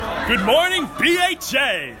Good morning,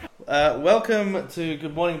 BHA! Welcome to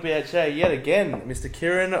Good Morning BHA yet again, Mr.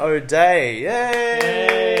 Kieran O'Day.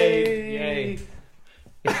 Yay!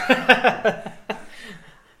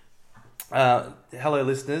 Hello,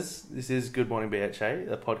 listeners. This is Good Morning BHA,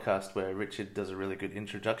 a podcast where Richard does a really good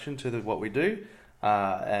introduction to what we do,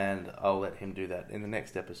 and I'll let him do that in the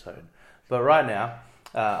next episode. But right now,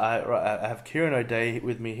 I have Kieran O'Day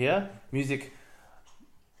with me here, music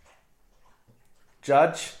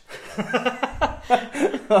judge. You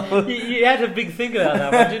had a big think about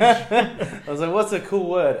that one, didn't you? I was like, what's a cool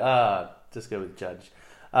word? Just go with judge.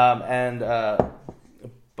 And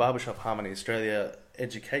Barbershop Harmony Australia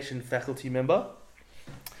education faculty member.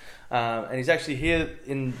 And he's actually here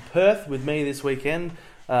in Perth with me this weekend,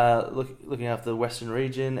 looking after the Western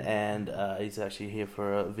region, and he's actually here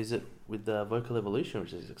for a visit with Vocal Evolution,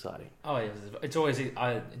 which is exciting. Oh yeah, it's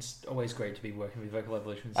always great to be working with Vocal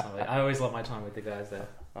Evolution. I always love my time with the guys there.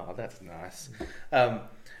 Oh, that's nice.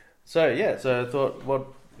 So I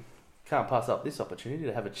thought, can't pass up this opportunity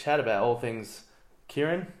to have a chat about all things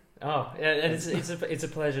Kieran. Oh, yeah, and it's a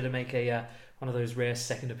pleasure to make one of those rare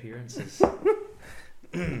second appearances.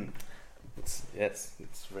 It's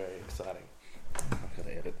very exciling. I'm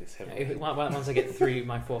gonna edit this heavily. Once I get through,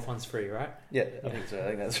 my fourth one's free, right? Yeah, I think so. I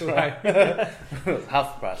think that's right.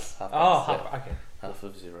 Half the price. Okay. Half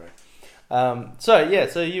of zero.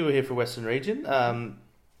 So you were here for Western Region.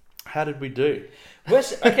 How did we do?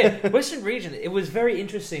 Western Region. It was very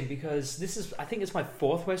interesting because I think it's my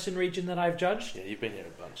fourth Western Region that I've judged. Yeah, you've been here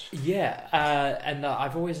a bunch. Yeah, and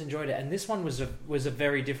I've always enjoyed it. And this one was a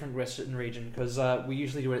very different Western Region because we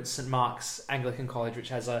usually do it at St Mark's Anglican College, which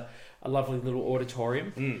has a lovely little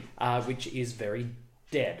auditorium, which is very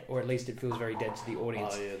dead, or at least it feels very dead to the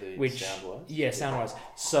audience. Oh yeah, sound-wise. Yeah, sound-wise.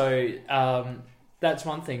 So that's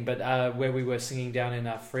one thing. But where we were singing down in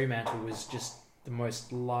Fremantle was just the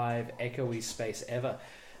most live, echoey space ever,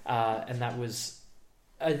 and that was,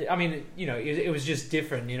 it was just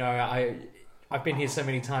different. I've been here so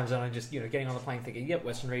many times, and I'm just getting on the plane thinking, yep,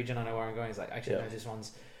 Western Region, I know where I'm going. It's like actually no, this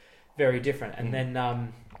one's very different. And then I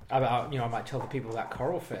might tell the people about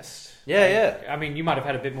Choral Fest. Yeah. I mean, you might have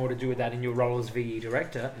had a bit more to do with that in your role as VE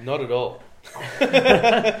director. Not at all.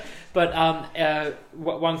 But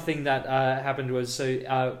one thing that happened was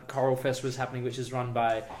Choral Fest was happening, which is run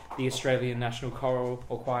by the Australian National Choral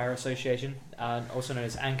or Choir Association, also known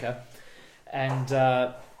as ANCHOR, and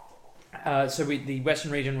the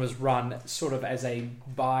Western Region was run sort of as a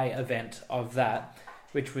event of that,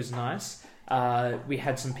 which was nice. We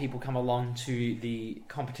had some people come along to the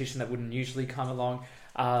competition that wouldn't usually come along.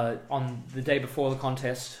 On the day before the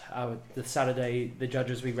contest, the Saturday, the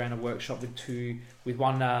judges, we ran a workshop with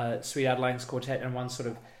one Sweet Adelaide's quartet and one sort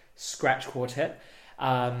of scratch quartet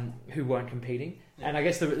who weren't competing. And I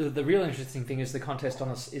guess the real interesting thing is the contest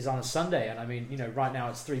is on a Sunday. And I mean, right now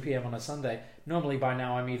it's 3 p.m. on a Sunday. Normally by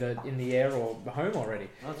now I'm either in the air or home already.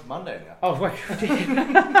 No, it's Monday now. Oh, wait.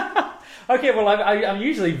 Okay, well, I'm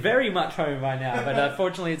usually very much home by now, but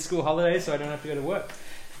fortunately it's school holidays, so I don't have to go to work.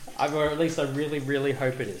 Or at least I really, really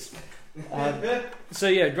hope it is.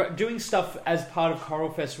 Doing stuff as part of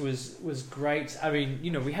Choral Fest was great. I mean,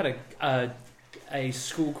 we had a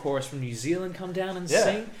school chorus from New Zealand come down and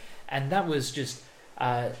sing, and that was just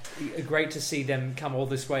great to see them come all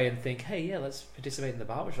this way and think, hey, yeah, let's participate in the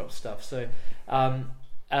barbershop stuff. So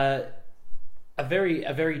a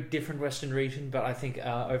very different Western Region, but I think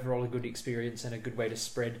overall a good experience and a good way to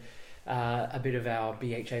spread a bit of our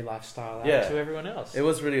BHA lifestyle out to everyone else. It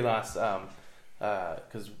was really nice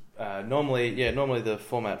because normally the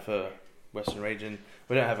format for Western Region,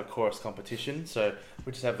 we don't have a chorus competition, so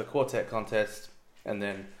we just have the quartet contest, and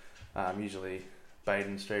then usually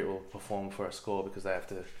Baden Street will perform for a score because they have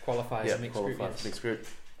to qualify as a mixed group.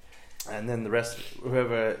 And then the rest,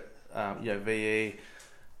 whoever VE,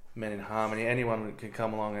 Men in Harmony, anyone can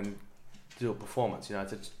come along and do a performance.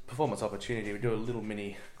 It's a performance opportunity. We do a little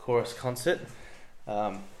mini chorus concert,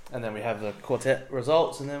 and then we have the quartet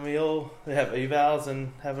results, and then we have evals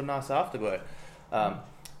and have a nice afterglow. But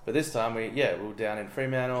this time we were down in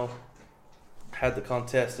Fremantle, had the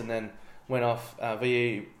contest, and then went off.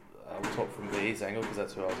 VE, we'll talk from VE's angle because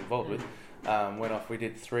that's who I was involved with. Went off. We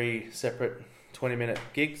did 3 separate 20-minute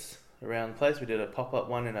gigs around the place. We did a pop-up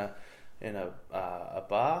one in a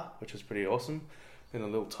bar, which was pretty awesome. In a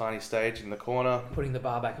little tiny stage in the corner. Putting the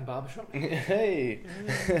bar back in barbershop. Hey!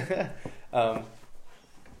 And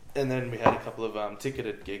then we had a couple of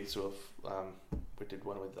ticketed gigs. We did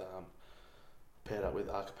one with paired up with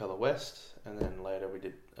Archipelago West, and then later we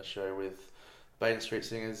did a show with Baden Street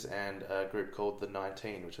Singers and a group called The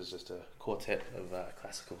 19, which is just a quartet of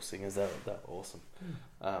classical singers. They're awesome.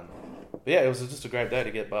 But yeah, it was just a great day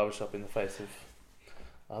to get barbershop in the face of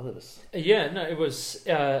others. Yeah, no, it was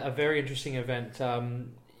a very interesting event.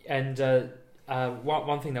 And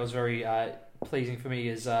one thing that was very pleasing for me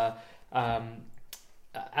is at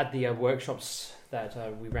the workshops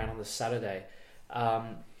that we ran on the Saturday.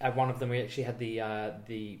 At one of them, we actually had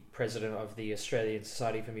the president of the Australian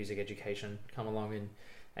Society for Music Education come along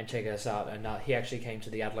and check us out, and he actually came to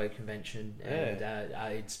the Adelaide convention, and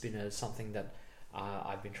it's been something that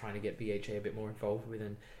I've been trying to get BHA a bit more involved with,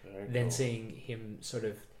 and then seeing him sort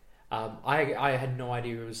of, I had no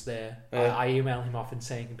idea he was there. I emailed him often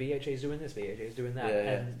saying BHA's doing this, BHA's doing that,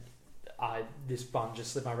 and this bun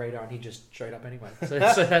just slipped my radar, and he just showed up anyway. So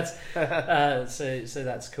that's so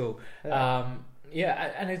that's cool.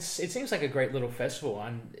 Yeah, and it seems like a great little festival.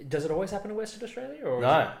 And does it always happen in Western Australia? Or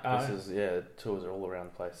no, tours are all around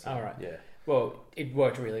the place. So, all right. Yeah. Well, it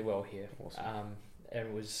worked really well here. Awesome. And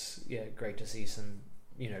it was great to see some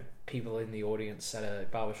people in the audience at a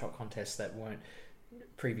barbershop contest that weren't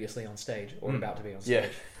previously on stage or about to be on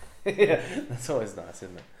stage. Yeah, yeah, that's always nice,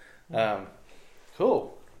 isn't it?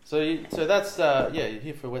 Cool. So that's you're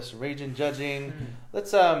here for Western Region judging.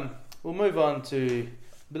 Let's we'll move on to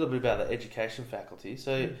a little bit about the education faculty.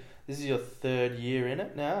 So this is your third year in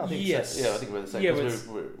it now. I think yes. I think we're the same. Yeah,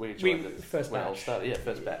 we joined it first when batch. I started. Yeah,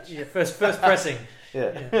 first batch. Yeah, first pressing.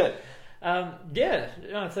 Yeah.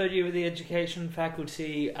 Third year with the education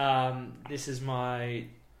faculty. This is my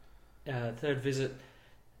third visit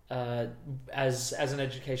as an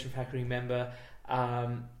education faculty member.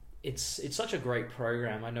 It's such a great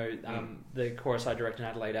program. I know the chorus I direct in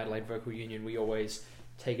Adelaide Vocal Union, we always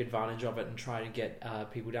take advantage of it and try to get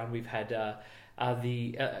people down. We've had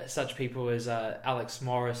such people as Alex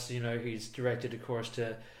Morris, who's directed a chorus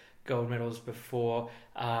to gold medals before.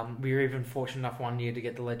 We were even fortunate enough one year to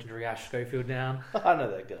get the legendary Ash Schofield down. I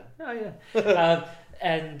know that guy. Oh yeah.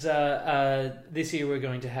 And this year we're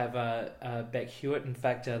going to have Beck Hewitt. In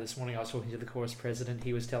fact, this morning I was talking to the chorus president.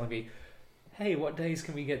 He was telling me, hey, what days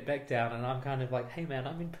can we get Beck down? And I'm kind of like, hey man,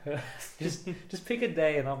 I'm in Perth. just pick a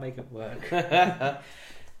day and I'll make it work. That's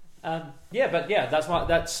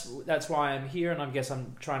why I'm here, and I guess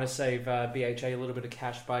I'm trying to save BHA a little bit of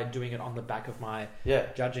cash by doing it on the back of my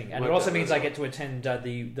judging. And it also means I get to attend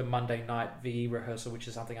the Monday night VE rehearsal, which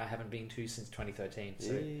is something I haven't been to since 2013.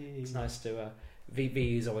 So it's nice to...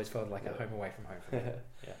 VE's always felt like a home away from home for me.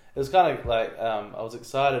 Yeah. It was kind of like I was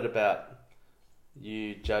excited about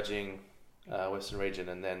you judging Western Region,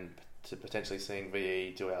 and then to potentially seeing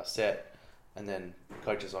VE do our set, and then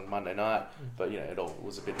coaches on Monday night. But it all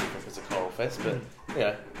was a bit different because of Choral Fest. But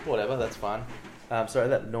whatever, that's fine. Sorry,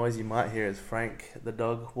 that noise you might hear is Frank the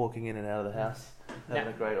dog walking in and out of the house, having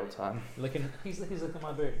a great old time. He's licking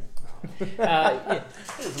my boot.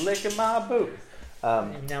 He's licking my boot.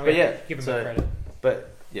 Now we give him credit.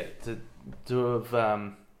 But to have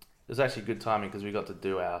it was actually good timing because we got to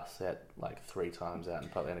do our set like 3 times out,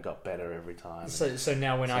 and it got better every time. So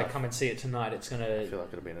now when I come and see it tonight, it's gonna. I feel like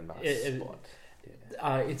it'll be in a nice spot.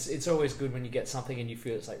 It's always good when you get something and you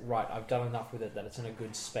feel it's like, right, I've done enough with it that it's in a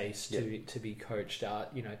good space to be coached.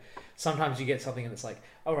 Sometimes you get something and it's like,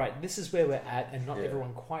 all right, this is where we're at, and not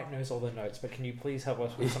everyone quite knows all the notes, but can you please help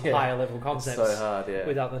us with some higher level concepts? It's so hard,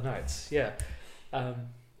 without the notes. Yeah.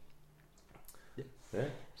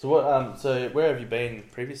 So what? So where have you been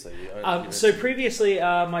previously? So previously,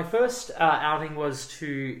 my first outing was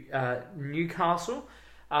to Newcastle.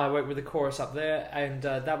 I worked with the chorus up there, and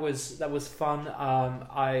that was fun.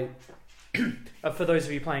 For those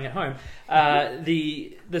of you playing at home,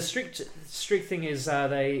 the strict thing is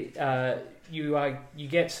you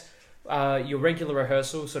get your regular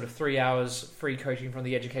rehearsal, sort of 3 hours free coaching from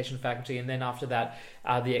the education faculty, and then after that,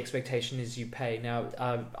 the expectation is you pay. Now,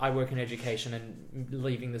 I work in education, and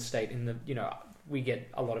leaving the state we get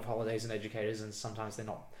a lot of holidays and educators, and sometimes they're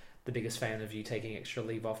not the biggest fan of you taking extra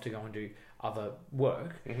leave off to go and do other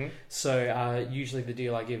work. Mm-hmm. So usually the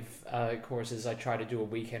deal I give chorus is I try to do a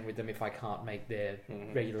weekend with them. If I can't make their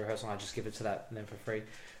regular rehearsal, I just give it to them for free.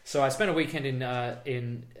 So I spent a weekend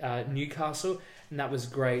in Newcastle, and that was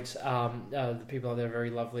great. The people out there are very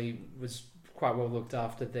lovely. Was quite well looked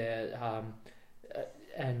after there,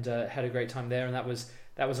 and had a great time there. And that was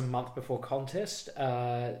a month before contest.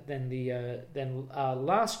 Then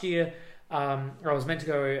last year, I was meant to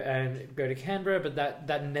go to Canberra, but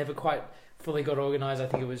that never quite fully got organised. I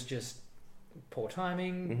think it was just poor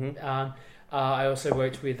timing. Mm-hmm. I also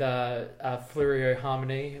worked with Flurio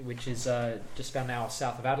Harmony, which is just about an hour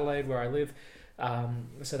south of Adelaide, where I live.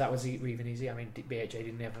 So that was even easy. I mean, BHA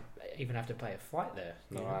didn't ever even have to pay a flight there.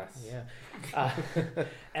 Nice. Yeah.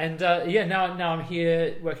 And now I'm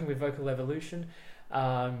here working with Vocal Evolution,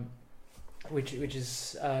 which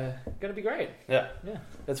is going to be great. Yeah. Yeah.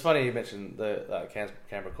 It's funny you mentioned the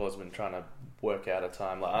Canberra Chords been trying to work out a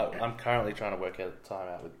time. Like I'm currently trying to work out a time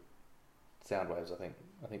out with Soundwaves.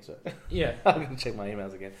 I think so. Yeah. I'm gonna check my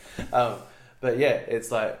emails again. But yeah,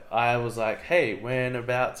 it's like I was like, hey, when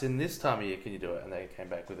abouts in this time of year can you do it? And they came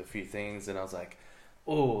back with a few things, and I was like,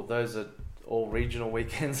 oh, those are all regional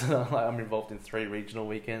weekends. And I'm involved in 3 regional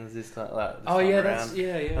weekends this time. And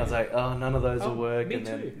I was like, oh, none of those will work. Me and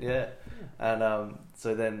then too. yeah. And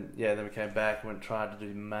so then we came back and tried to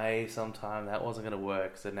do May sometime. That wasn't going to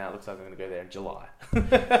work. So now it looks like I'm going to go there in July.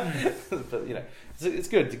 But you know, it's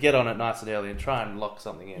good to get on it nice and early and try and lock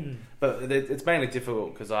something in. But it's mainly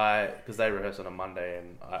difficult because they rehearse on a Monday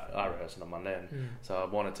and I rehearse on a Monday, and so I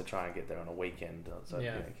wanted to try and get there on a weekend. So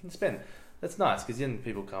you can spend. That's nice because then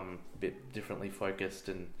people come a bit differently focused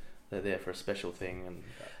and they're there for a special thing. And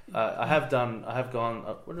I have gone.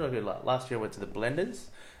 What did I do last year? I went to the Blenders.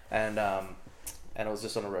 And it was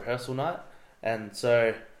just on a rehearsal night, and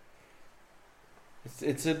so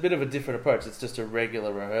it's a bit of a different approach. It's just a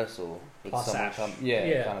regular rehearsal with Plus someone Ash. kind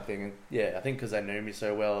of thing. And I think because they knew me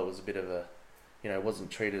so well, it was a bit of a, it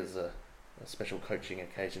wasn't treated as a special coaching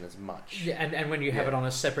occasion as much. Yeah, and when you have it on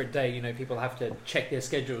a separate day, people have to check their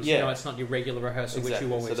schedules. Yeah. It's not your regular rehearsal, Exactly. which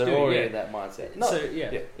you always do. So they're already in that mindset.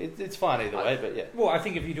 It's fine either way, but yeah. Well, I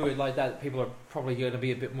think if you do it like that, people are probably going to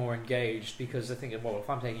be a bit more engaged because they're thinking, well, if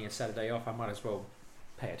I'm taking a Saturday off, I might as well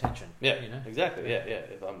pay attention. Yeah, exactly. Yeah.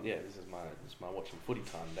 If I'm, this is my watching footy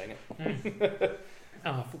time. Dang it.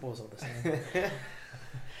 Football's all the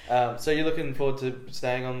same. So you're looking forward to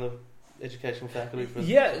staying on the educational faculty for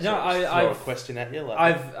I've a question at you.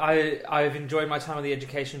 I've enjoyed my time on the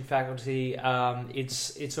education faculty.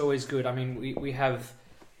 It's always good. I mean, we have.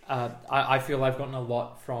 I feel I've gotten a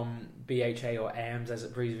lot from BHA or AMS as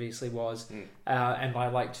it previously was, and I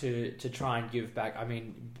like to try and give back. I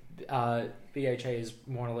mean, BHA has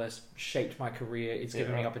more or less shaped my career. It's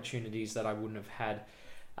given me opportunities that I wouldn't have had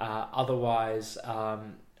otherwise.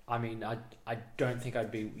 I mean, I don't think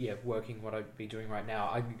I'd be working what I'd be doing right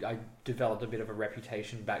now. I developed a bit of a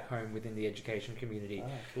reputation back home within the education community,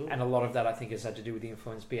 cool. and a lot of that I think has had to do with the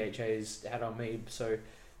influence BHA's had on me. So,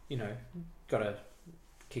 got to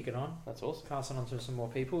kick it on. That's awesome. Pass it on to some more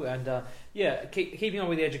people, and keeping on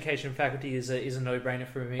with the education faculty is a no-brainer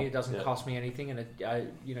for me. It doesn't cost me anything, and I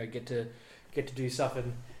get to do stuff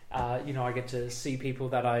and. I get to see people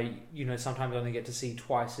that I, sometimes only get to see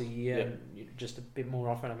twice a year, and just a bit more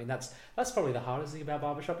often. I mean, that's probably the hardest thing about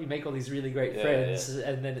barbershop. You make all these really great friends,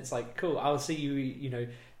 and then it's like, cool, I'll see you,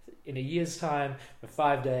 in a year's time for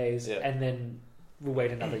 5 days, and then we'll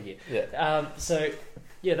wait another year.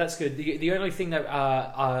 That's good. The only thing that,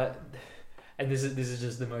 and this is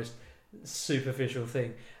just the most superficial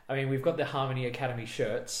thing. I mean, we've got the Harmony Academy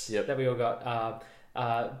shirts that we all got.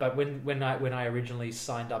 But when I originally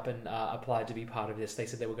signed up and applied to be part of this, they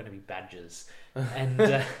said they were going to be badges, and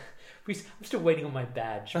I'm still waiting on my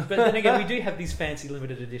badge. But then again, we do have these fancy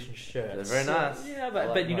limited edition shirts. They're very nice.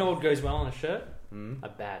 But you know what goes well on a shirt? A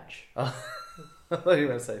badge. I thought you were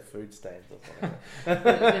going to say food stains or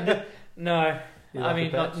something. No, You I like mean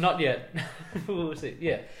a badge? not yet. We'll see.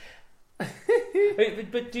 Yeah.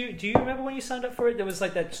 but do you remember when you signed up for it? There was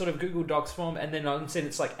like that sort of Google Docs form, and then on said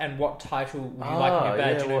it's like, and what title would you like on your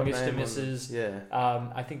badge? what Mr. name Mrs.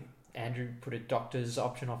 I think Andrew put a doctor's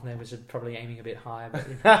option off there, which is probably aiming a bit higher.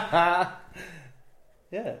 But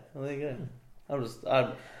yeah, well, there you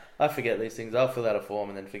go. I forget these things. I'll fill out a form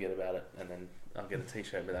and then forget about it, and then I'll get a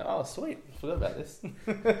T-shirt and be like, oh sweet, forgot about this.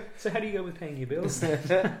 So how do you go with paying your bills?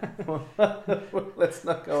 Let's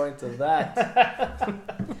not go into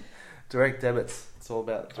that. Direct debits. It's all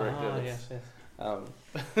about direct debits. Yes.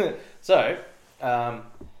 Sorry, let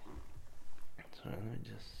me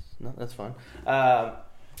just. No, that's fine.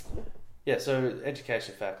 So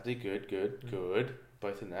education faculty, good.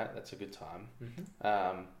 Both in that. That's a good time.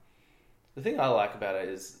 Mm-hmm. The thing I like about it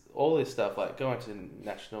is all this stuff, like going to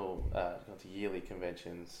going to yearly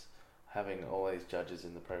conventions, having all these judges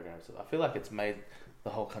in the programs. I feel like it's made the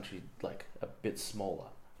whole country like a bit smaller.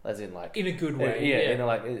 As in, like, in a good way,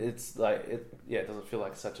 it's like it doesn't feel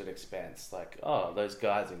like such an expanse. Like, oh, those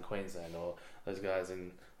guys in Queensland or those guys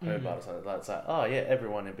in Hobart or something. It's like, oh yeah,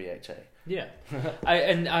 everyone in BHA. Yeah,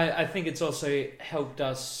 I think it's also helped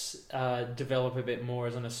us develop a bit more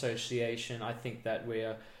as an association. I think that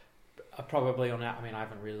we're probably on our. I mean, I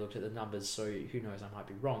haven't really looked at the numbers, so who knows? I might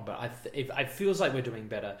be wrong, but it feels like we're doing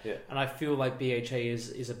better, and I feel like BHA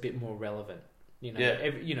is a bit more relevant. You know,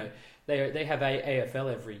 Yeah. They have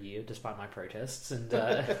AFL every year, despite my protests, and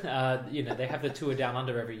they have the Tour Down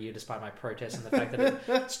Under every year, despite my protests and the fact that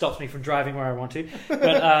it stops me from driving where I want to.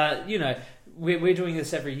 But we're doing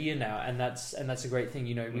this every year now, and that's a great thing.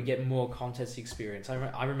 We get more contest experience.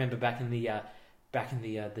 I remember back in the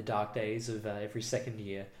dark days of every second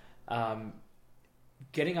year,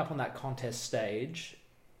 getting up on that contest stage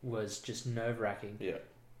was just nerve-wracking. Yeah.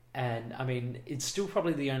 And I mean, it's still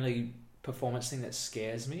probably the only performance thing that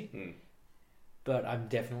scares me, but I'm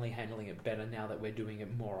definitely handling it better now that we're doing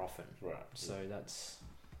it more often. Right. So that's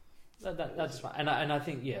fine. And I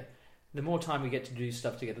think the more time we get to do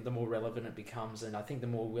stuff together, the more relevant it becomes, and I think the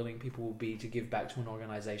more willing people will be to give back to an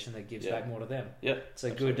organisation that gives back more to them. Yeah, it's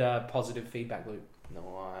a good positive feedback loop.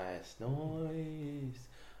 Nice.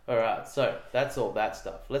 All right, so that's all that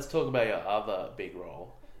stuff. Let's talk about your other big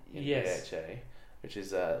role in BHA, which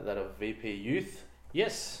is that of VP Youth.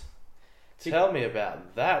 Yes. Tell me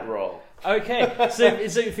about that role. Okay, so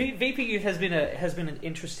VP Youth has been an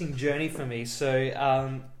interesting journey for me.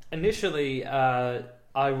 So initially, I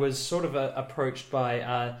was sort of approached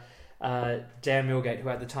by Dan Milgate, who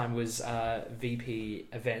at the time was VP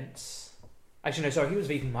Events. Actually, no, sorry, he was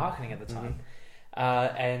VP Marketing at the time.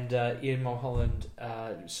 And Ian Mulholland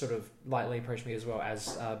sort of lightly approached me as well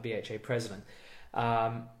as BHA President.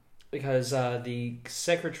 Because the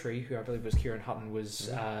secretary, who I believe was Kieran Hutton, was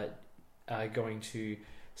going to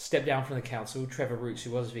step down from the council. Trevor Roots,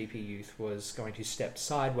 who was VP Youth, was going to step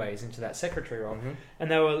sideways into that secretary role, and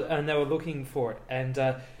they were looking for it. And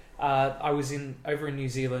I was over in New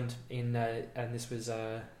Zealand and this was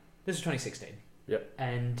 2016. Yep.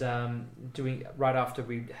 And doing right after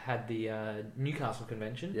we had the Newcastle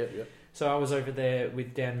convention. Yep. So I was over there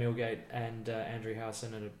with Dan Milgate and Andrew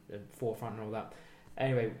Howson and Forefront and all that.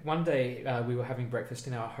 Anyway, one day we were having breakfast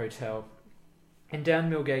in our hotel, and Dan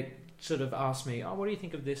Milgate sort of asked me, "Oh, what do you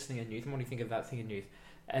think of this thing in youth? And what do you think of that thing in youth?"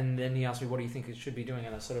 And then he asked me, "What do you think it should be doing?"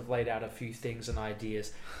 And I sort of laid out a few things and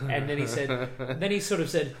ideas. And then he sort of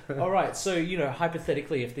said, "All right, so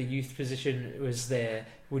hypothetically, if the youth position was there,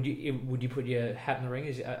 would you put your hat in the ring?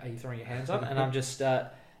 Are you throwing your hands up?" And I'm just I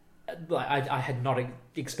had not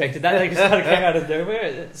expected that. It just kind of came out of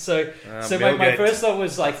nowhere. So my first thought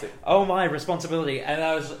was like, "Oh, my responsibility,"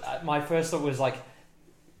 and my first thought was like,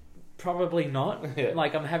 probably not. Yeah.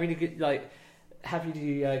 Like, I'm happy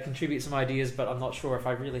to contribute some ideas, but I'm not sure if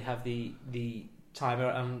I really have the time.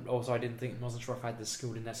 And also, wasn't sure if I had the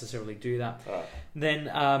skill to necessarily do that. Right. Then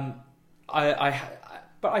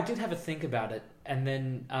but I did have a think about it, and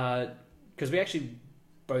then because we actually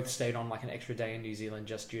both stayed on like an extra day in New Zealand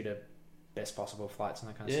just due to best possible flights and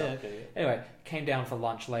that kind of stuff. Okay, yeah. Anyway, came down for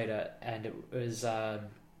lunch later, and it was, and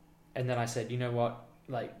then I said, you know what?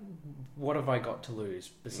 Like, what have I got to lose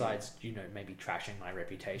besides, maybe trashing my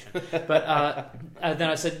reputation? But then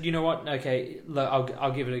I said, you know what? Okay, look,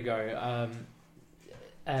 I'll give it a go.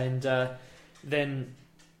 And then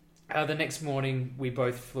the next morning, we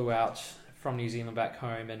both flew out from New Zealand back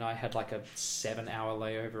home, and I had like a 7-hour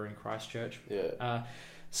layover in Christchurch. Yeah.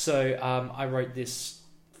 So I wrote this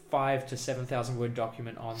 5,000 to 7,000 word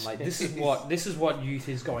document on like this is what youth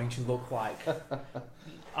is going to look like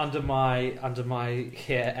under my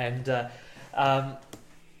care, and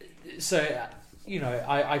so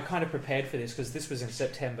I kind of prepared for this because this was in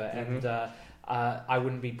September, and I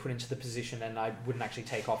wouldn't be put into the position, and I wouldn't actually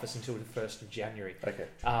take office until the 1st of January. Okay.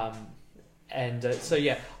 So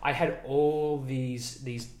I had all these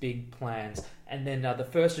big plans, and then the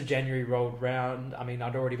 1st of January rolled round. I mean,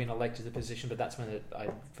 I'd already been elected to the position, but that's when I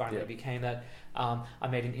finally became that. I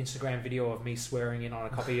made an Instagram video of me swearing in on a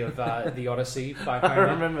copy of the Odyssey by Homer.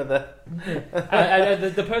 I remember that.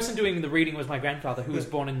 The person doing the reading was my grandfather, who was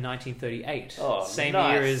born in 1938. Oh, same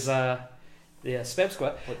nice. year as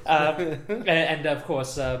Spebsquat. And of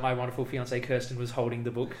course, my wonderful fiancée Kirsten was holding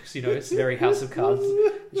the book. So, it's very House of Cards.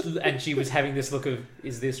 And she was having this look of,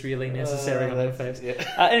 is this really necessary on her face? Yeah.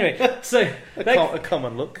 Anyway, so... a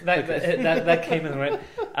common look. That came in the right.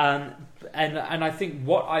 And I think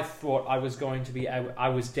what I thought I was going to be, I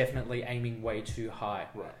was definitely aiming way too high.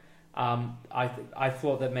 Right. I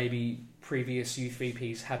thought that maybe previous youth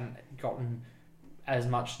VPs hadn't gotten as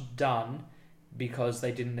much done because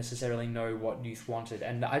they didn't necessarily know what youth wanted.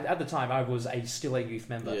 And at the time, I was still a youth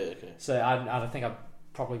member. Yeah, okay. So I think I'm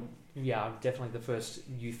definitely the first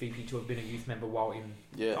youth VP to have been a youth member while in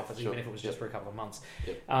office, even if it was just for a couple of months.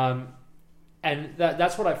 Yep. And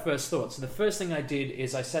that's what I first thought. So the first thing I did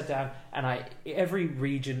is I sat down, and every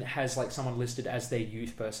region has like someone listed as their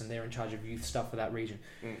youth person. They're in charge of youth stuff for that region.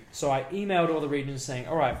 So I emailed all the regions saying,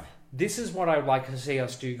 all right, this is what I would like to see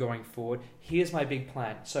us do going forward. Here's my big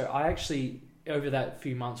plan. So I actually, over that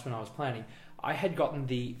few months when I was planning, I had gotten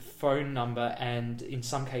the phone number and, in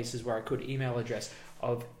some cases, where I could, email address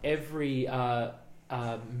of every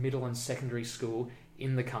middle and secondary school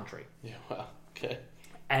in the country. Yeah, wow. Okay.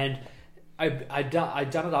 And I'd done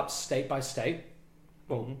it up state by state,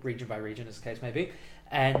 or region by region, as the case may be,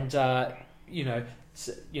 and so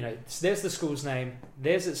there's the school's name,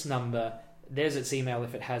 there's its number, there's its email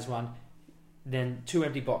if it has one, then 2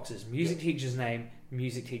 empty boxes: music teacher's name,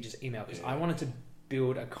 music teacher's email, because I wanted to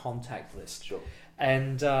build a contact list. Sure.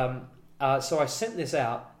 And so I sent this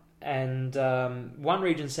out. And one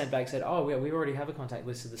region sent back, said, "Oh, we already have a contact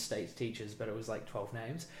list of the state's teachers," but it was like 12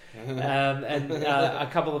 names. And a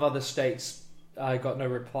couple of other states, I got no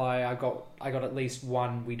reply. I got at least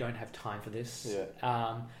one, "We don't have time for this."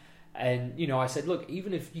 Yeah. And I said, "Look,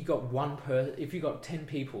 even if you got if you got 10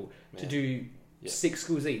 people to do 6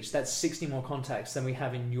 schools each, that's 60 more contacts than we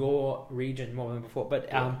have in your region more than before."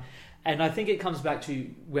 But and I think it comes back to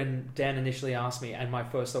when Dan initially asked me, and my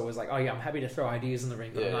first thought was like, "Oh yeah, I'm happy to throw ideas in the ring,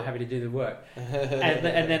 but I'm not happy to do the work." and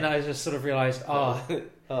then I just sort of realised,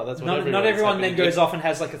 that's not everyone then goes off and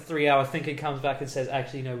has like a 3-hour think and comes back and says,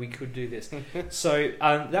 "Actually, no, we could do this." So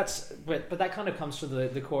but that kind of comes to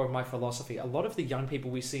the core of my philosophy. A lot of the young people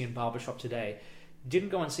we see in barbershop today didn't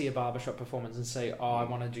go and see a barbershop performance and say, "Oh, I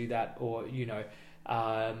want to do that," or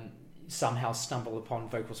somehow stumble upon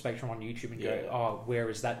Vocal Spectrum on YouTube and go, "Oh, where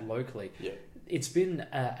is that locally?" Yeah. It's been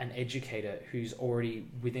an educator who's already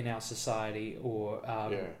within our society, or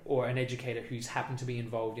an educator who's happened to be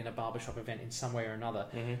involved in a barbershop event in some way or another,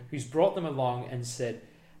 who's brought them along and said,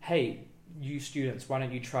 "Hey, you students, why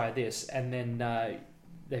don't you try this?" And then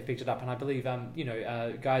they've picked it up. And I believe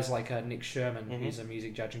guys like Nick Sherman, who's a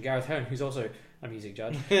music judge, and Gareth Hearn, who's also a music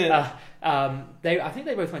judge. I think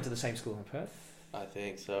they both went to the same school in Perth. I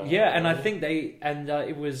think so. Yeah, and I think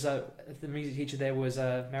it was the music teacher there was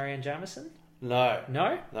Marianne Jamison. No.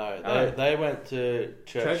 They went to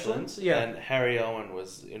Churchlands, and Harry Owen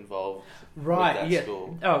was involved with that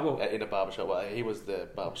school. Oh, well, in a barbershop. Well, he was the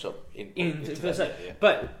barbershop in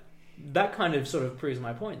But that kind of sort of proves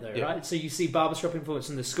my point, though, right? So you see barbershop influence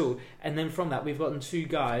in the school, and then from that we've gotten 2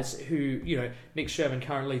 guys who, Nick Sherman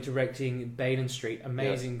currently directing Baden Street,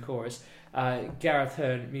 amazing chorus. Gareth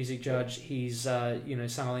Hearn, music judge, he's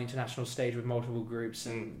sung on the international stage with multiple groups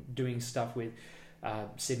and doing stuff with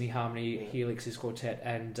Sydney Harmony, Helix's quartet,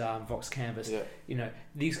 and Vox Canvas.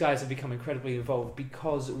 These guys have become incredibly involved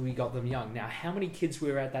because we got them young. Now, how many kids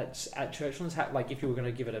were at Churchlands? Like, if you were going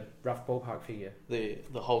to give it a rough ballpark figure, the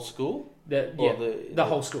whole school, the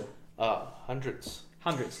whole school, hundreds.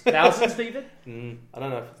 Thousands even? I don't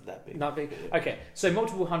know if it's that big. Not big. Okay, so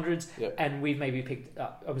multiple hundreds, and we've maybe picked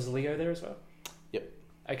up. Was Leo there as well? Yep.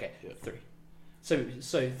 Okay, 3. So and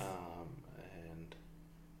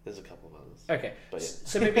there's a couple of others. Okay,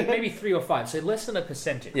 so maybe 3 or 5. So less than a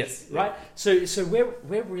percentage. Yes. Right. So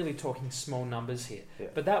we're really talking small numbers here. Yeah.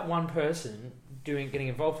 But that one person getting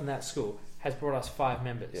involved in that school has brought us 5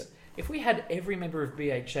 members. Yeah. If we had every member of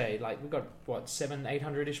BHA, like we've got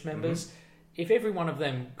 700-800-ish members. If every one of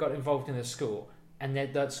them got involved in a school, and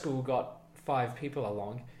that school got 5 people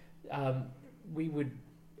along, we would.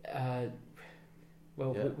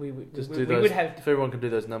 We would have. If everyone could do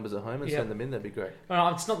those numbers at home and send them in, that'd be great. No,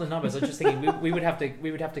 it's not the numbers. I'm just thinking we would have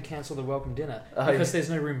to cancel the welcome dinner because there's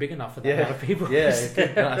no room big enough for that amount of people. Yeah, nice.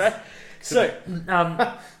 Right? So,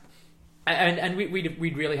 and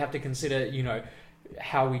we'd really have to consider,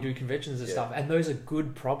 how we do conventions and stuff, and those are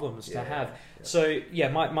good problems to have. Yeah. So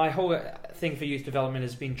my whole thing for youth development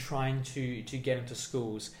has been trying to get into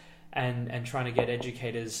schools and trying to get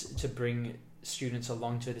educators to bring students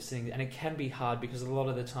along to this thing, and it can be hard because a lot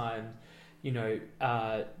of the time,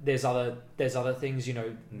 there's other things.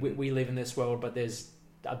 We live in this world, but there's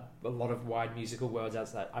a lot of wide musical worlds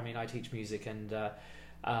outside. I mean, I teach music, and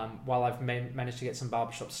while I've managed to get some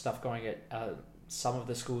barbershop stuff going at some of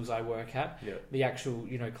the schools I work at, the actual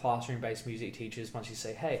classroom-based music teachers, once you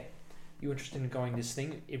say, "Hey, you interested in going this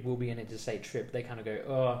thing? It will be an interstate trip," they kind of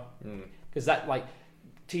go, because that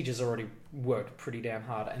teachers already worked pretty damn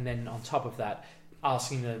hard, and then on top of that,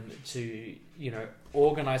 asking them to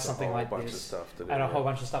organize something like this and a whole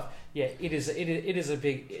bunch of stuff. Yeah, it is a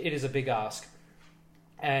big ask,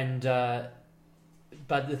 and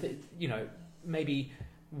but maybe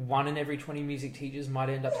 1 in every 20 music teachers might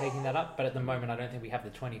end up taking that up, but at the moment I don't think we have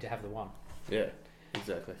the 20 to have the 1. Yeah,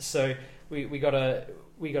 exactly. So we gotta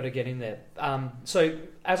get in there. So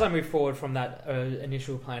as I move forward from that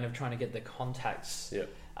initial plan of trying to get the contacts,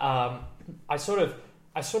 I sort of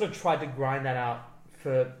tried to grind that out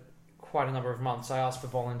for quite a number of months. I asked for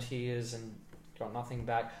volunteers and got nothing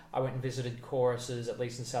back. I went and visited choruses, at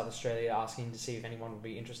least in South Australia, asking to see if anyone would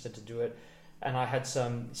be interested to do it. and I had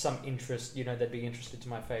some interest, they'd be interested to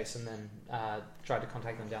my face, and then tried to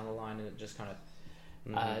contact them down the line, and it just kind of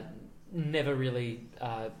never really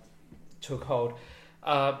took hold.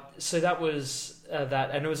 So that was that,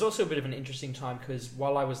 and it was also a bit of an interesting time because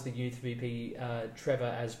while I was the youth VP,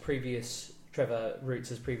 Trevor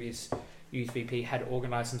Roots as previous youth VP had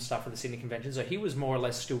organised some stuff for the Sydney Convention, so he was more or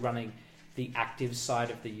less still running the active side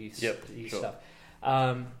of the youth stuff.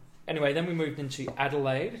 Anyway, then we moved into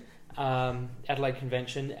Adelaide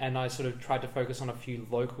Convention, and I sort of tried to focus on a few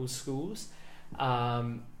local schools.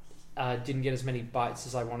 Didn't get as many bites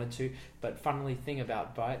as I wanted to, but funnily thing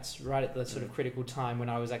about bites, right at the sort of critical time when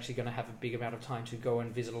I was actually going to have a big amount of time to go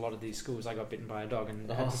and visit a lot of these schools, I got bitten by a dog and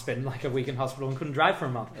had to spend like a week in hospital and couldn't drive for a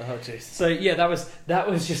month. Oh jeez. So yeah, that was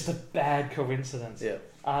just a bad coincidence. Yeah.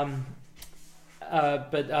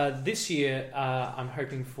 But this year I'm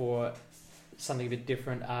hoping for something a bit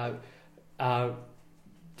different. Down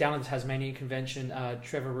at the Tasmania Convention,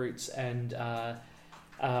 Trevor Roots and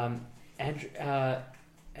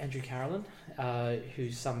Andrew Carolyn, who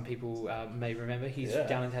some people may remember. He's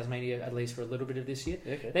down in Tasmania at least for a little bit of this year.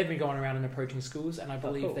 Okay. They've been going around and approaching schools, and I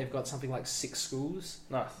believe they've got something like 6 schools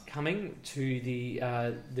coming to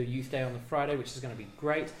the Youth Day on the Friday, which is going to be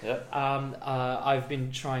great. Yep. I've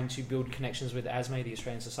been trying to build connections with ASME, the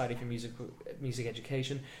Australian Society for Music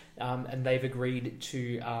Education, and they've agreed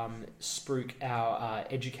to spruik our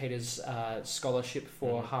educators scholarship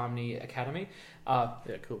for Harmony Academy.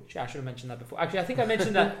 Cool. I should have mentioned that before. Actually, I think I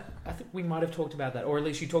mentioned that. I think we might have talked about that, or at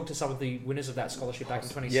least you talked to some of the winners of that scholarship back in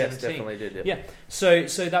 2017. Yes, definitely did. Yeah. So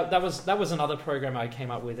that was another program I came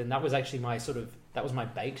up with, and that was actually my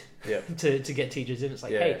bait to get teachers in. It's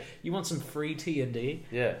like, hey, you want some free T&D?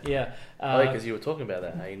 Yeah. Yeah. Because you were talking about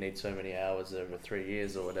that, how you need so many hours over 3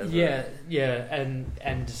 years or whatever. Yeah,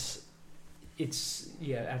 and it's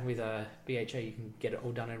and with BHA you can get it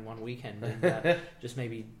all done in one weekend, and just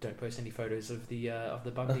maybe don't post any photos of the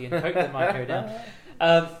Bundy and Coke that might go down.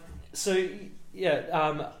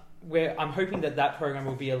 Where I'm hoping that program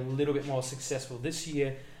will be a little bit more successful this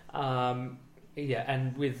year. And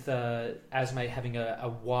with ASME having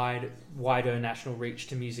a wider national reach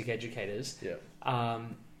to music educators,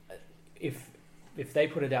 if they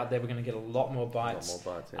put it out there, we're going to get a lot more bites.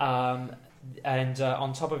 And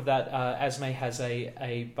on top of that, ASME has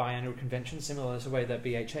a biannual convention similar to the way that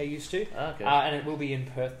BHA used to, and it will be in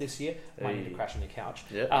Perth this year. Might need to crash on the couch.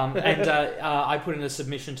 I put in a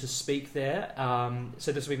submission to speak there,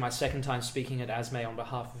 so this will be my second time speaking at ASME on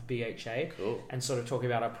behalf of BHA, and sort of talking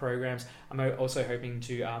about our programs. I'm also hoping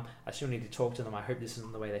to, I still need to talk to them, I hope this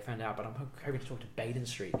isn't the way they found out, but I'm hoping to talk to Baden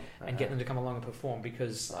Street and get them to come along and perform,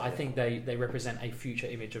 because I think they represent a future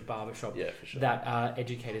image of barbershop that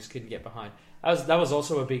educators couldn't get behind. That was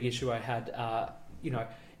also a big issue I had,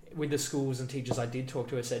 with the schools and teachers I did talk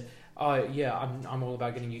to. I said, oh yeah, I'm all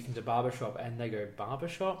about getting youth into barbershop, and they go,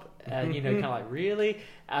 barbershop? And kind of like, really?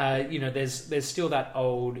 There's still that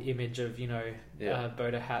old image of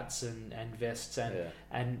boater hats and vests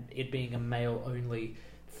and it being a male only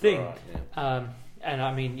thing. Right, and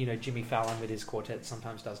I mean, Jimmy Fallon with his quartet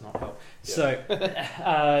sometimes does not help. So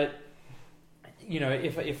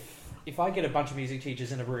if I get a bunch of music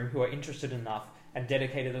teachers in a room who are interested enough and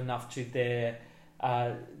dedicated enough to their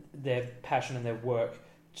passion and their work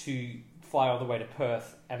to fly all the way to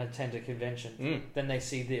Perth and attend a convention, then they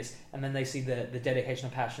see this, and then they see the dedication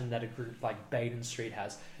and passion that a group like Baden Street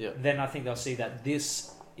has. Then I think they'll see that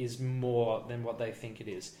this is more than what they think it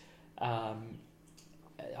is. I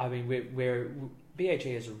mean, we're BHA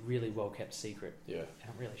is a really well kept secret. And it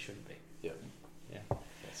really shouldn't be. Yeah.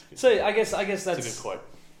 That's good. So I guess that's a good quote.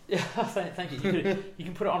 Yeah, thank you. You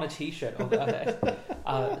can put it on a T-shirt.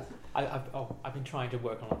 I've been trying to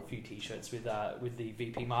work on a few T-shirts with the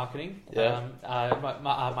VP marketing.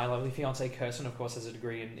 My lovely fiance Kirsten, of course, has a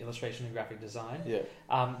degree in illustration and graphic design.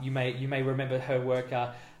 You may remember her work.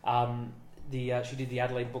 She did the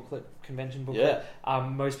Adelaide Convention booklet.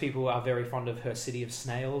 Most people are very fond of her City of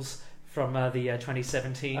Snails from the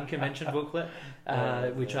 2017 convention booklet,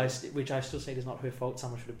 which I still say is not her fault.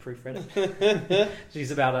 Someone should have proofread it.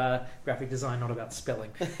 She's about graphic design, not about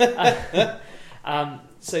spelling.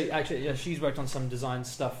 So actually, she's worked on some design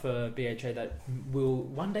stuff for BHA that will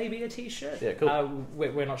one day be a T-shirt. Yeah, cool.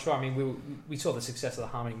 We're not sure. I mean, we saw the success of the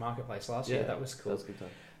Harmony Marketplace last year. That was cool. That was a good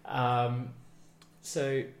time.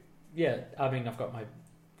 So yeah, I mean, I've got my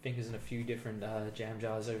fingers in a few different jam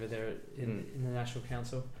jars over there in the National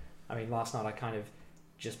Council. I mean, last night I kind of,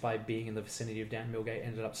 just by being in the vicinity of Dan Millgate,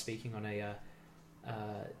 ended up speaking on a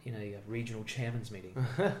regional chairman's meeting.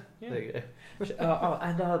 There you go.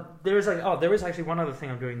 There is actually one other thing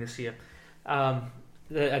I'm doing this year, and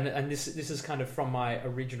this is kind of from my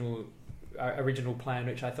original original plan,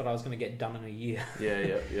 which I thought I was going to get done in a year.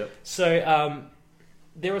 Yeah. So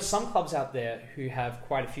there are some clubs out there who have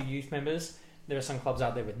quite a few youth members. There are some clubs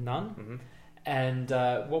out there with none. Mm-hmm. And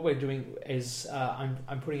what we're doing is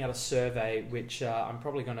I'm putting out a survey, which I'm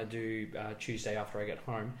probably going to do Tuesday after I get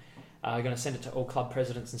home. I'm going to send it to all club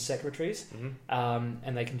presidents and secretaries,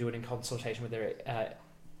 and they can do it in consultation with their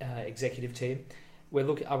executive team.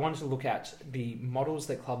 I wanted to look at the models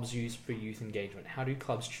that clubs use for youth engagement. How do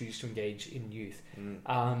clubs choose to engage in youth?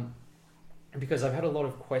 Because I've had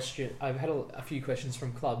a few questions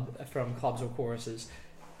from clubs or choruses,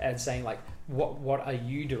 and saying like, what are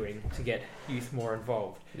you doing to get youth more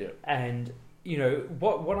involved? Yeah. And you know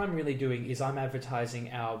what I'm really doing is I'm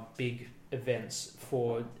advertising our big events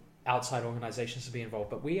for outside organisations to be involved,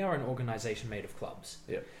 but we are an organisation made of clubs.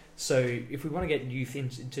 Yeah. So if we want to get youth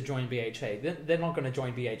to join BHA, they're not going to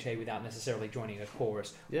join BHA without necessarily joining a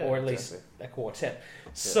chorus or at least a quartet.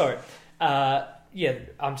 Yeah. So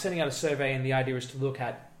I'm sending out a survey, and the idea is to look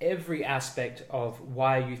at every aspect of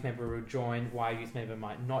why a youth member would join, why a youth member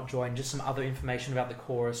might not join, just some other information about the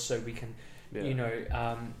chorus, so we can,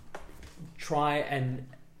 try and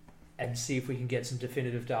see if we can get some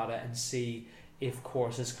definitive data and see if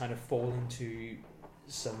choruses kind of fall into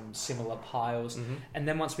some similar piles. And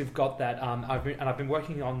then once we've got that, I've been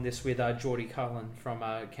working on this with Geordie Cullen from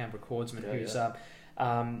Canberra Chordsman, who's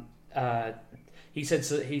he said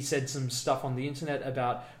some stuff on the internet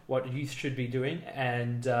about what youth should be doing,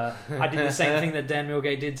 and I did the same thing that Dan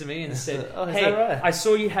Milgate did to me and said, "Hey, right? I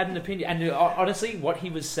saw you had an opinion." And honestly, what he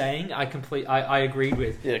was saying, I agreed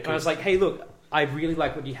with. Yeah, cool. I was like, "Hey, look, I really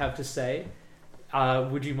like what you have to say.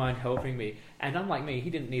 Would you mind helping me?" And unlike me,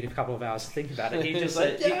 he didn't need a couple of hours to think about it. He just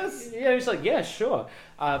said, "Yes." He was like, "Yeah, sure."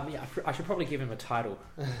 I should probably give him a title,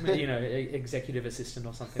 executive assistant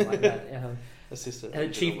or something like that.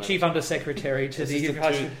 Assistant, chief undersecretary to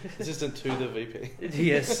assistant to the VP.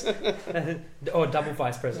 Yes, or double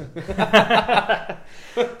vice president.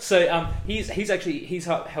 So he's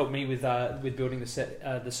helped me with building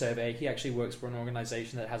the survey. He actually works for an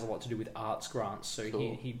organisation that has a lot to do with arts grants. So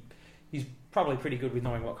cool. He's probably pretty good with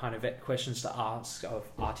knowing what kind of questions to ask of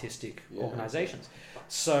artistic organisations.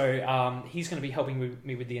 So he's going to be helping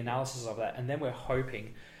me with the analysis of that, and then we're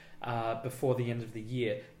hoping before the end of the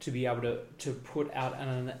year to be able to put out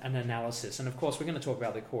an analysis. And of course, we're going to talk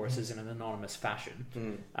about the choruses in an anonymous fashion.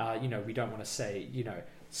 We don't want to say,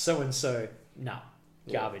 so and so,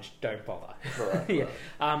 garbage, don't bother. Right.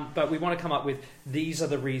 But we want to come up with, these are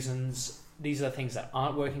the reasons. These are the things that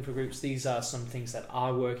aren't working for groups. These are some things that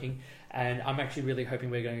are working. And I'm actually really hoping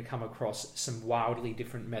we're going to come across some wildly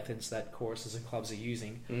different methods that choruses and clubs are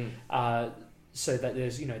using, so that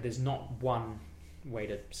there's not one way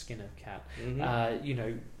to skin a cat.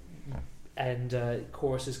 And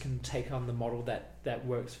choruses can take on the model that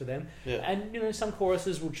works for them. Yeah. And some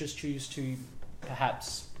choruses will just choose to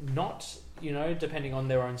perhaps not. Depending on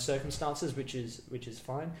their own circumstances, which is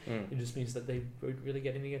fine. It just means that they won't really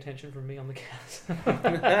get any attention from me on the cast.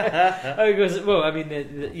 Because, well, I mean,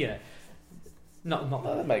 not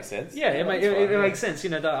that makes sense. Yeah, it makes sense.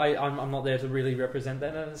 That I'm not there to really represent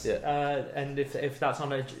them, and if that's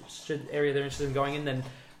not an area they're interested in going in, then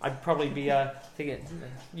I'd probably be thinking,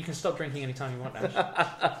 you can stop drinking anytime you want,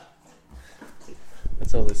 Ash.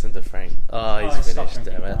 Let's all listen to Frank. Oh, he's finished,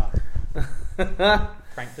 damn it.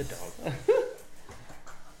 Frank the dog.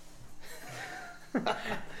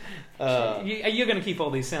 You're going to keep all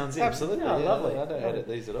these sounds in. Absolutely. Oh, lovely. I don't edit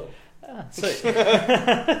these at all.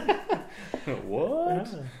 What?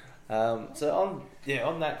 So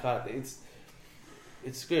on that kind of thing,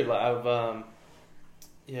 it's good. Like I've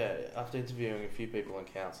after interviewing a few people in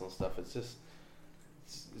council and stuff, it's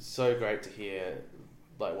so great to hear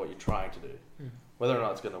like what you're trying to do, whether or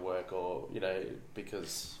not it's going to work, or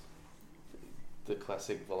because the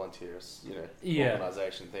classic volunteers,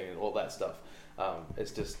 organisation thing and all that stuff.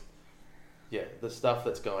 It's just, the stuff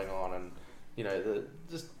that's going on, and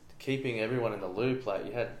just keeping everyone in the loop. Like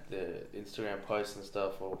you had the Instagram posts and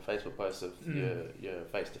stuff, or Facebook posts of your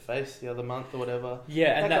face to face the other month or whatever.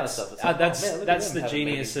 Yeah, and that's the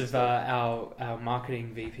genius of our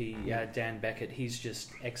marketing VP Dan Beckett. He's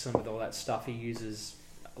just excellent with all that stuff. He uses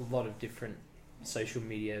a lot of different social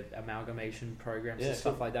media amalgamation programs and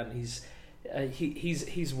stuff like that. And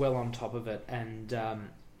he's well on top of it, and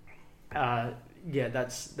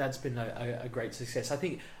that's been a great success. I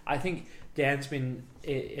think Dan's been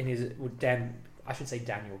I should say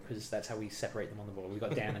Daniel, because that's how we separate them on the board. We've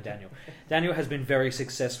got Dan and Daniel. Daniel has been very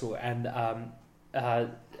successful, and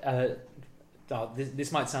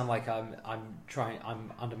this might sound like I'm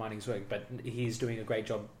undermining his work, but he's doing a great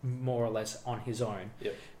job more or less on his own.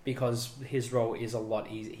 Yep. Because his role is a lot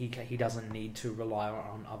easier. He doesn't need to rely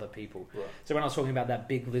on other people. Right. So when I was talking about that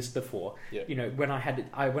big list before, Yep. when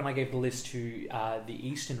I gave the list to the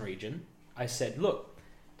Eastern region, I said, look,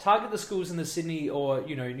 target the schools in the Sydney or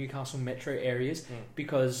Newcastle metro areas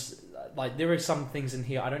because like there are some things in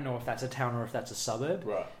here I don't know if that's a town or if that's a suburb.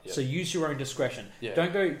 Right. Yep. So use your own discretion. Yeah.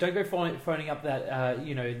 Don't go phoning up that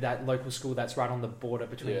that local school that's right on the border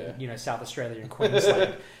between South Australia and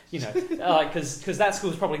Queensland. Because that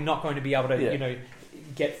school's probably not going to be able to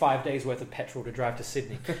get 5 days worth of petrol to drive to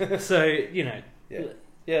Sydney. So Yeah,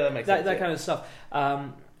 that makes sense. that kind of stuff.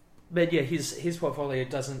 But yeah, his portfolio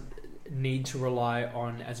doesn't need to rely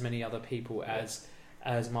on as many other people as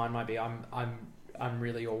mine might be. I'm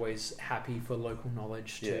really always happy for local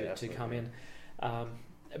knowledge to come in.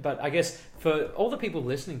 But I guess for all the people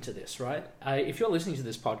listening to this, right? If you're listening to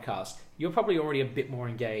this podcast, you're probably already a bit more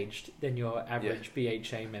engaged than your average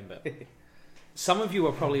BHA member. Some of you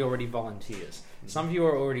are probably already volunteers. Some of you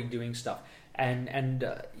are already doing stuff. And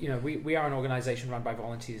we are an organisation run by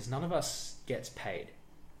volunteers. None of us gets paid.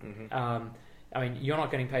 Mm-hmm. I mean, you're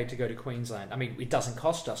not getting paid to go to Queensland. I mean, it doesn't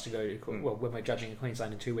cost us to go to... Well, when we're judging in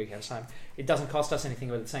Queensland in 2 weekends' time, it doesn't cost us anything,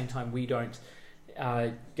 but at the same time, we don't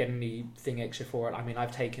get anything extra for it. I mean,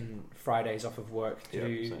 I've taken Fridays off of work to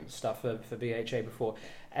do stuff for BHA before.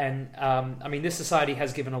 And, I mean, this society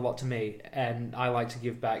has given a lot to me, and I like to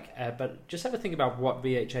give back. But just have a think about what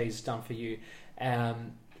BHA has done for you.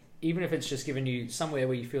 Even if it's just given you somewhere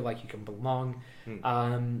where you feel like you can belong.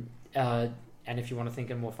 And if you want to think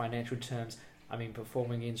in more financial terms... I mean,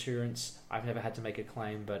 performing insurance, I've never had to make a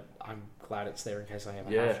claim, but I'm glad it's there in case I ever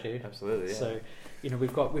have to. Absolutely. Yeah. So,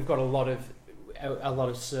 we've got a lot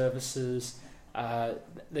of services.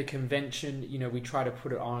 The convention, we try to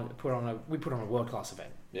put on a world class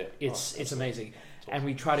event. Yeah, it's amazing, awesome. And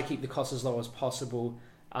we try to keep the costs as low as possible.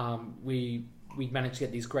 We managed to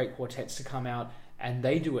get these great quartets to come out. And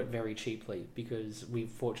they do it very cheaply because we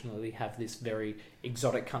fortunately have this very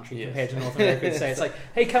exotic country compared to North America. So it's like,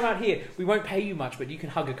 hey, come out here. We won't pay you much, but you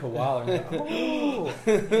can hug a koala. And oh.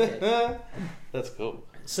 That's cool.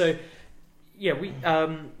 So, yeah,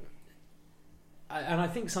 and I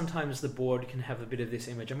think sometimes the board can have a bit of this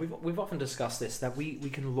image, and we've often discussed this, that we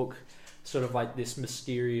can look sort of like this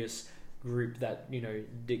mysterious group that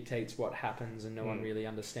dictates what happens and no one really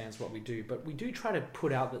understands what we do, but we do try to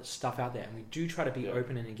put out that stuff out there, and we do try to be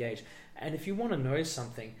open and engaged. And if you want to know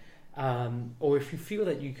something, or if you feel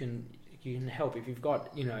that you can help, if you've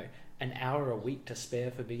got an hour a week to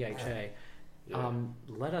spare for BHA,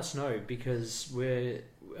 let us know, because we're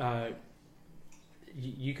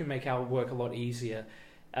you can make our work a lot easier.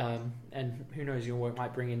 And who knows, your work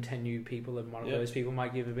might bring in 10 new people, and one of those people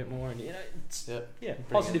might give a bit more, and it's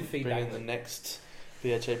positive feedback. Bring in the next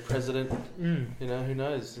BHA president. Who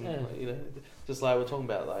knows? And, just like we're talking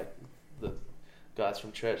about, like the guys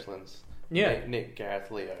from Churchlands. Nick, Gareth,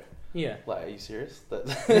 Leo. Yeah. Like, are you serious?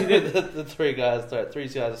 The three guys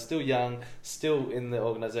are still young, still in the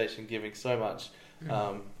organisation, giving so much.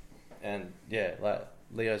 And like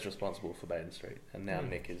Leo's responsible for Baden Street, and now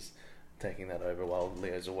Nick is taking that over while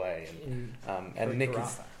Leo's away, and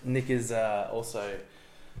Nick is also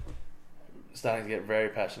starting to get very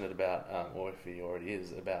passionate about, or if he already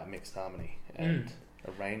is, about mixed harmony and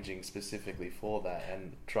arranging specifically for that,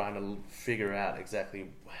 and trying to figure out exactly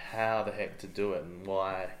how the heck to do it and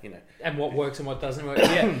why, and what works and what doesn't work.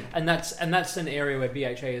 And that's an area where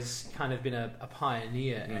BHA has kind of been a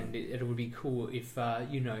pioneer, and it would be cool if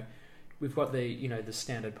we've got the the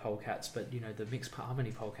standard polecats, but the mixed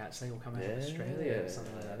harmony polecats, they all come out of Australia or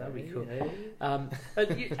something like that. That'd be cool.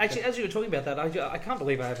 Actually, as you were talking about that, I can't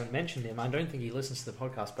believe I haven't mentioned him. I don't think he listens to the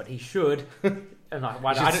podcast, but he should. And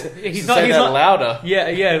he's not louder.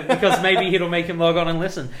 Yeah, because maybe it'll make him log on and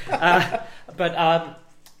listen. But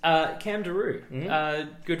Cam Daru,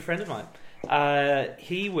 good friend of mine.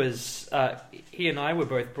 He and I were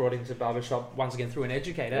both brought into barbershop once again through an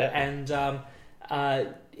educator, and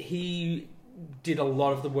he did a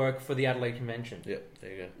lot of the work for the Adelaide Convention. Yeah,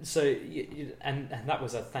 there you go. So, and that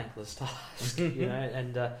was a thankless task,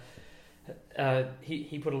 and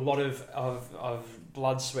he put a lot of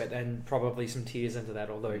blood, sweat, and probably some tears into that,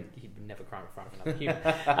 although he'd never cry in front of another human.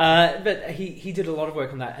 But he did a lot of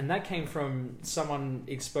work on that, and that came from someone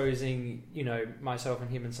exposing, myself and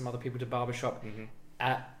him and some other people to barbershop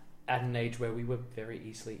at an age where we were very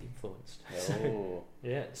easily influenced. Oh,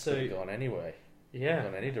 so could have gone anyway. Yeah,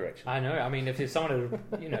 in any direction. I know. I mean, if someone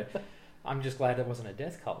had, I'm just glad it wasn't a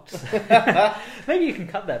death cult. Maybe you can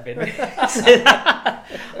cut that bit.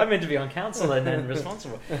 I meant to be on council and then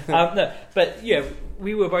responsible. No, but yeah,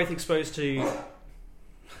 we were both exposed to.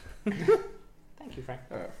 Thank you, Frank.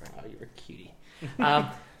 All right, Frank. Oh, you're a cutie.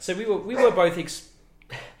 So we were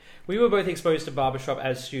both exposed to barbershop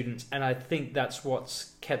as students, and I think that's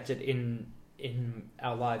what's kept it in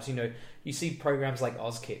our lives. You know, you see programs like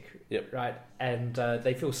Auskick, Yep. right, and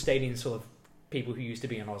they fill stadiums full of people who used to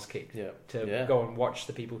be on Auskick to Yeah. go and watch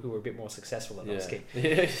the people who were a bit more successful at Auskick.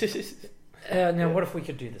 Yeah. Now, what if we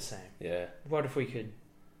could do the same? Yeah. What if we could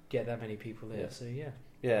get that many people there? Yeah. So yeah.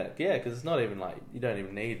 Yeah, because it's not even like you don't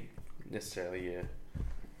even need necessarily your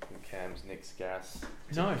Cams, Nicks, Gareths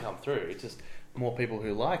to No. come through. It's just more people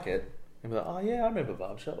who like it and be like, oh yeah, I remember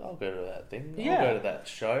barbershop. I'll go to that thing. Yeah. I'll go to that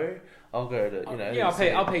show. I'll go to Yeah, I'll see-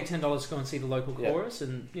 pay $10 to go and see the local Yeah. chorus,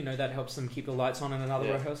 and you know that helps them keep the lights on in another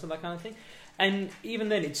Yeah. rehearsal, that kind of thing. And even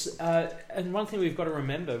then, it's and one thing we've got to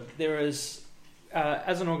remember, there is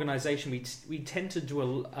as an organisation, we tend to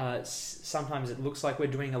do sometimes it looks like we're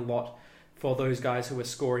doing a lot for those guys who are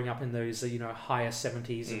scoring up in those higher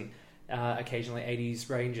 70s and occasionally 80s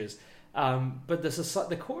ranges. But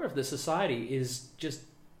the core of the society is just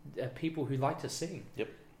people who like to sing. Yep.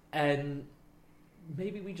 And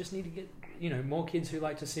maybe we just need to get more kids who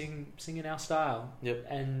like to sing in our style. Yep.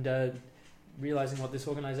 And realizing what this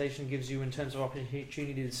organisation gives you in terms of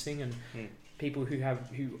opportunity to sing, and people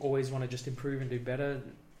who always want to just improve and do better.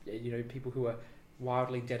 People who are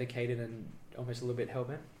wildly dedicated and almost a little bit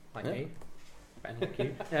hellbent, like me. And like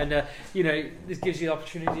you. And this gives you the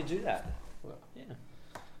opportunity to do that.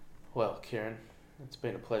 Well, Kieran, it's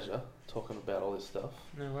been a pleasure talking about all this stuff.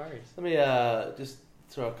 No worries. Let me just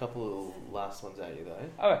throw a couple of last ones at you, though.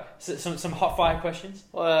 Oh, so some hot fire questions?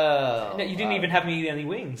 Well... No, you didn't even have me eat any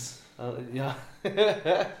wings. Yeah.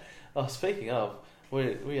 Oh, speaking of,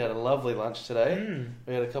 we had a lovely lunch today.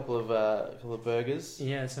 We had a couple of burgers.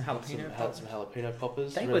 Yeah, some jalapeno poppers. Some jalapeno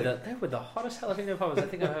poppers. They were the hottest jalapeno poppers I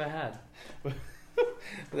think I've ever had.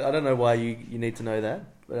 I don't know why you need to know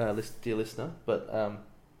that, dear listener, but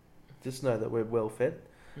just know that we're well fed.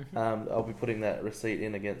 I'll be putting that receipt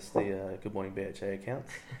in against the Good Morning BHA account.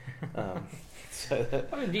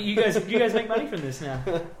 Do you guys make money from this now?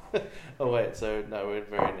 Oh wait, so no, we're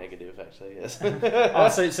very negative actually. Yes.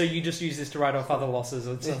 So you just use this to write off other losses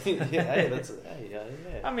and stuff? Yeah.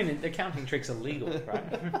 I mean, accounting tricks are legal, right?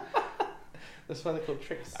 That's why they're called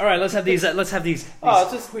tricks. All right, let's have these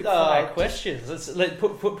quick fire questions. Let's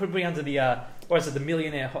put me under the what is it? The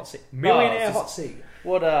millionaire hot seat. Hot seat.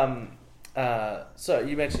 What so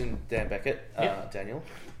you mentioned Dan Beckett, Daniel.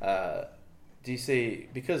 Do you see,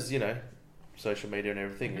 because social media and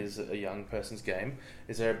everything is a young person's game,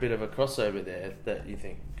 is there a bit of a crossover there that you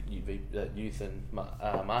think that youth and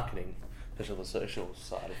marketing, especially the social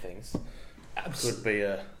side of things, could be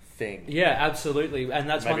a thing? Yeah, absolutely, and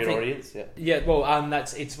that's maybe one thing. It already is. Yeah. Yeah, well,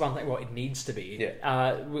 it's one thing. Well, it needs to be.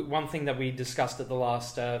 Yeah. One thing that we discussed at the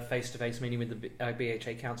last face-to-face meeting with the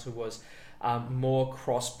BHA Council was more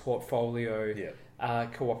cross-portfolio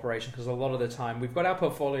cooperation, because a lot of the time we've got our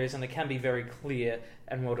portfolios and they can be very clear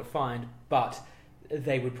and well-defined, but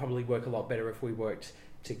they would probably work a lot better if we worked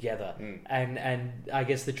together. And I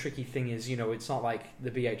guess the tricky thing is, it's not like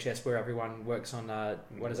the BHS where everyone works on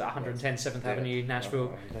 110 7th Avenue,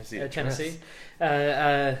 Nashville, Tennessee.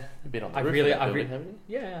 Been on the roof haven't you?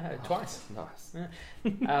 Yeah, twice. Nice.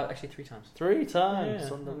 Yeah. Actually, 3 times. 3 times.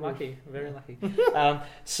 Yeah, On the lucky, very lucky.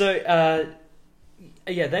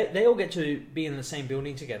 They all get to be in the same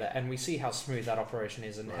building together, and we see how smooth that operation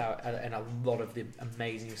is, and how and a lot of the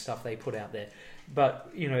amazing stuff they put out there.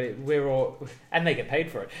 But we're all, and they get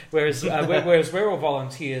paid for it. Whereas we're all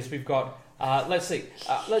volunteers. We've got let's see,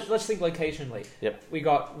 let's think locationally. Yep. We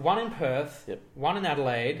got one in Perth, Yep. one in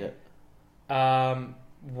Adelaide,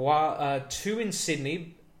 Yep. 2 in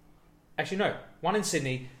Sydney. Actually, no, 1 in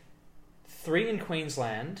Sydney, 3 in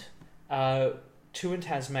Queensland, 2 in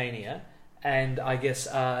Tasmania. And I guess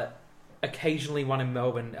occasionally 1 in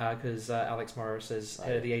Melbourne, because Alex Morris is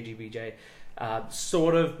head of the AGBJ,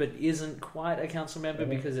 sort of, but isn't quite a council member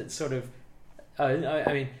because it's sort of.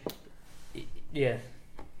 I mean, yeah,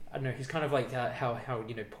 I don't know. He's kind of like how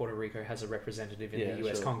Puerto Rico has a representative in the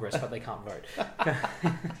US Congress, but they can't vote.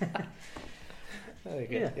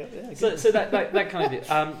 So that kind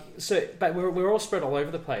of but we're all spread all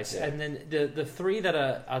over the place, and then the 3 that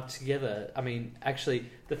are together. I mean, actually,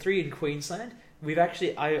 the 3 in Queensland, we've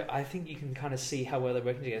actually I think you can kind of see how well they're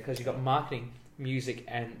working together, because you've got marketing, music,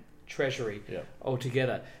 and treasury Yeah.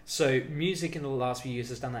 altogether. So music in the last few years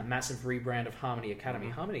has done that massive rebrand of Harmony Academy.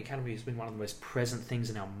 Mm-hmm. Harmony Academy has been one of the most present things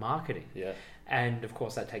in our marketing. Yeah. And of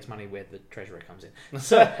course, that takes money where the treasurer comes in.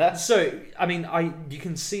 So I mean, you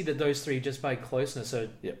can see that those three, just by closeness, are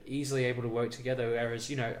Yep. easily able to work together. Whereas,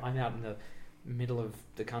 you know, I'm out in the middle of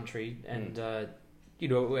the country, and you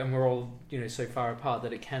know, and we're all, you know, so far apart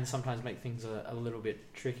that it can sometimes make things a little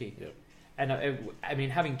bit tricky. Yep. And I mean,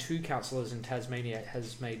 having two councillors in Tasmania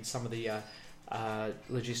has made some of the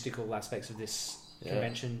logistical aspects of this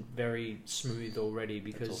convention very smooth already,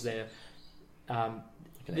 because awesome.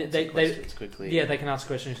 they're They questions quickly. yeah, they can ask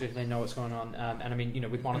questions quickly. They know what's going on, and I mean, you know,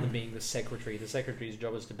 with one of them being the secretary's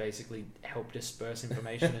job is to basically help disperse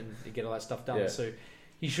information and get all that stuff done. Yeah. So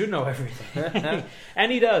he should know everything,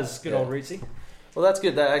 and he does. Good old Rootsy. Well, that's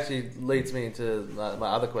good. That actually leads me into my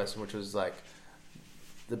other question, which was like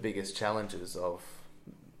the biggest challenges of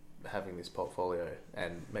having this portfolio,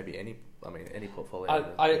 and maybe any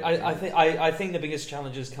portfolio. I think the biggest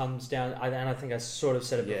challenges comes down, and I think I sort of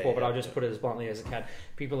said it before, but I'll just put it as bluntly as I can.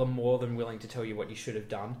 People are more than willing to tell you what you should have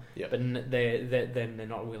done, but they're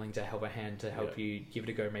not willing to help a hand to help you give it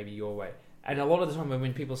a go, maybe your way. And a lot of the time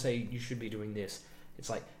when people say you should be doing this, it's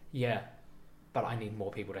like, yeah, but I need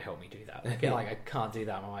more people to help me do that. Like, I can't do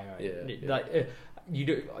that on my own. Like, you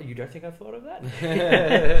don't think I've thought of that?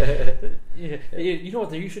 You know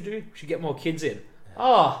what you should do? You should get more kids in.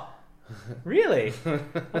 Oh, really?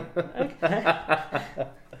 Okay.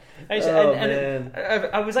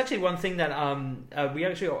 I was actually one thing that we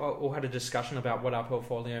actually all had a discussion about what our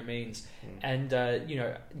portfolio means, and you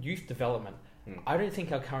know, youth development. I don't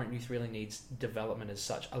think our current youth really needs development as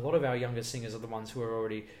such. A lot of our younger singers are the ones who are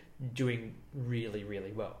already doing really,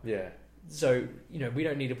 really well. Yeah. So, you know, we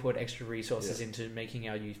don't need to put extra resources into making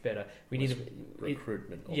our youth better. We need to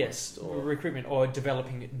recruitment. Recruitment or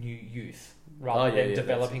developing new youth rather than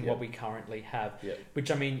developing what we currently have. Yeah.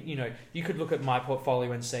 Which, I mean, you know, you could look at my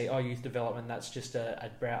portfolio and say, oh, youth development, that's just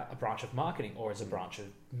a branch of marketing, or it's a branch of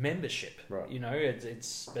membership. Right. You know,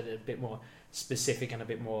 it's but a bit more specific and a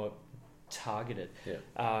bit more targeted. Yeah.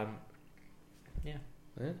 Yeah.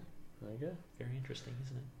 There you go. Very interesting,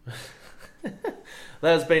 isn't it?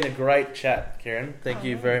 That has been a great chat, Kieran. Thank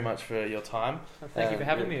you very much for your time. Well, thank you for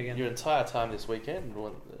having me again. Your entire time this weekend.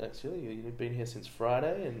 Well, actually, you've been here since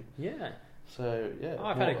Friday, and so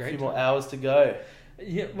I've had a great few time. more hours to go.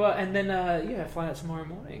 Yeah, well, and then fly out tomorrow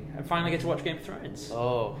morning and finally get to watch Game of Thrones.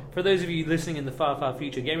 Oh, for those of you listening in the far, far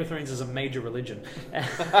future, Game of Thrones is a major religion.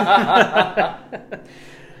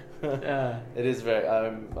 It is very.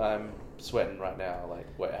 I'm sweating right now, like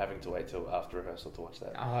having to wait till after rehearsal to watch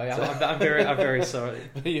that. Oh, yeah, so. I'm very sorry.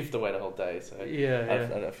 You have to wait a whole day, so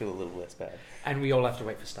I feel a little less bad. And we all have to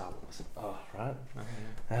wait for Star Wars. Oh, right.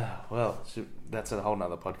 Well, that's a whole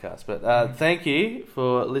nother podcast. But thank you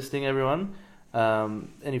for listening, everyone.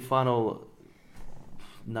 Any final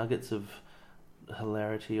nuggets of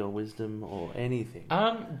hilarity or wisdom or anything?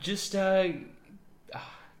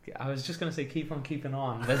 I was just going to say keep on keeping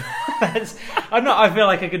on, but I feel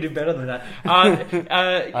like I could do better than that.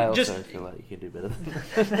 I also feel like you can do better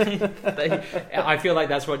than that. I feel like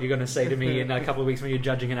that's what you're going to say to me in a couple of weeks when you're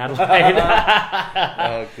judging in Adelaide.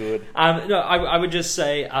 Oh, good. No, I would just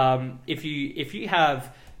say if you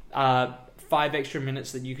have 5 extra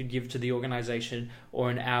minutes that you could give to the organisation, or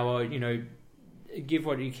an hour, you know, give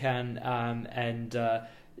what you can, and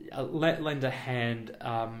lend a hand.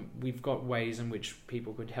 We've got ways in which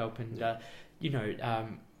people could help, and you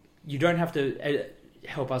don't have to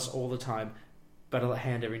help us all the time, but a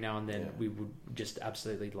hand every now and then, we would just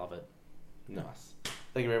absolutely love it. Nice.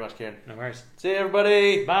 Thank you very much, Kieran. No worries. See you,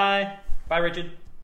 everybody. Bye, Richard.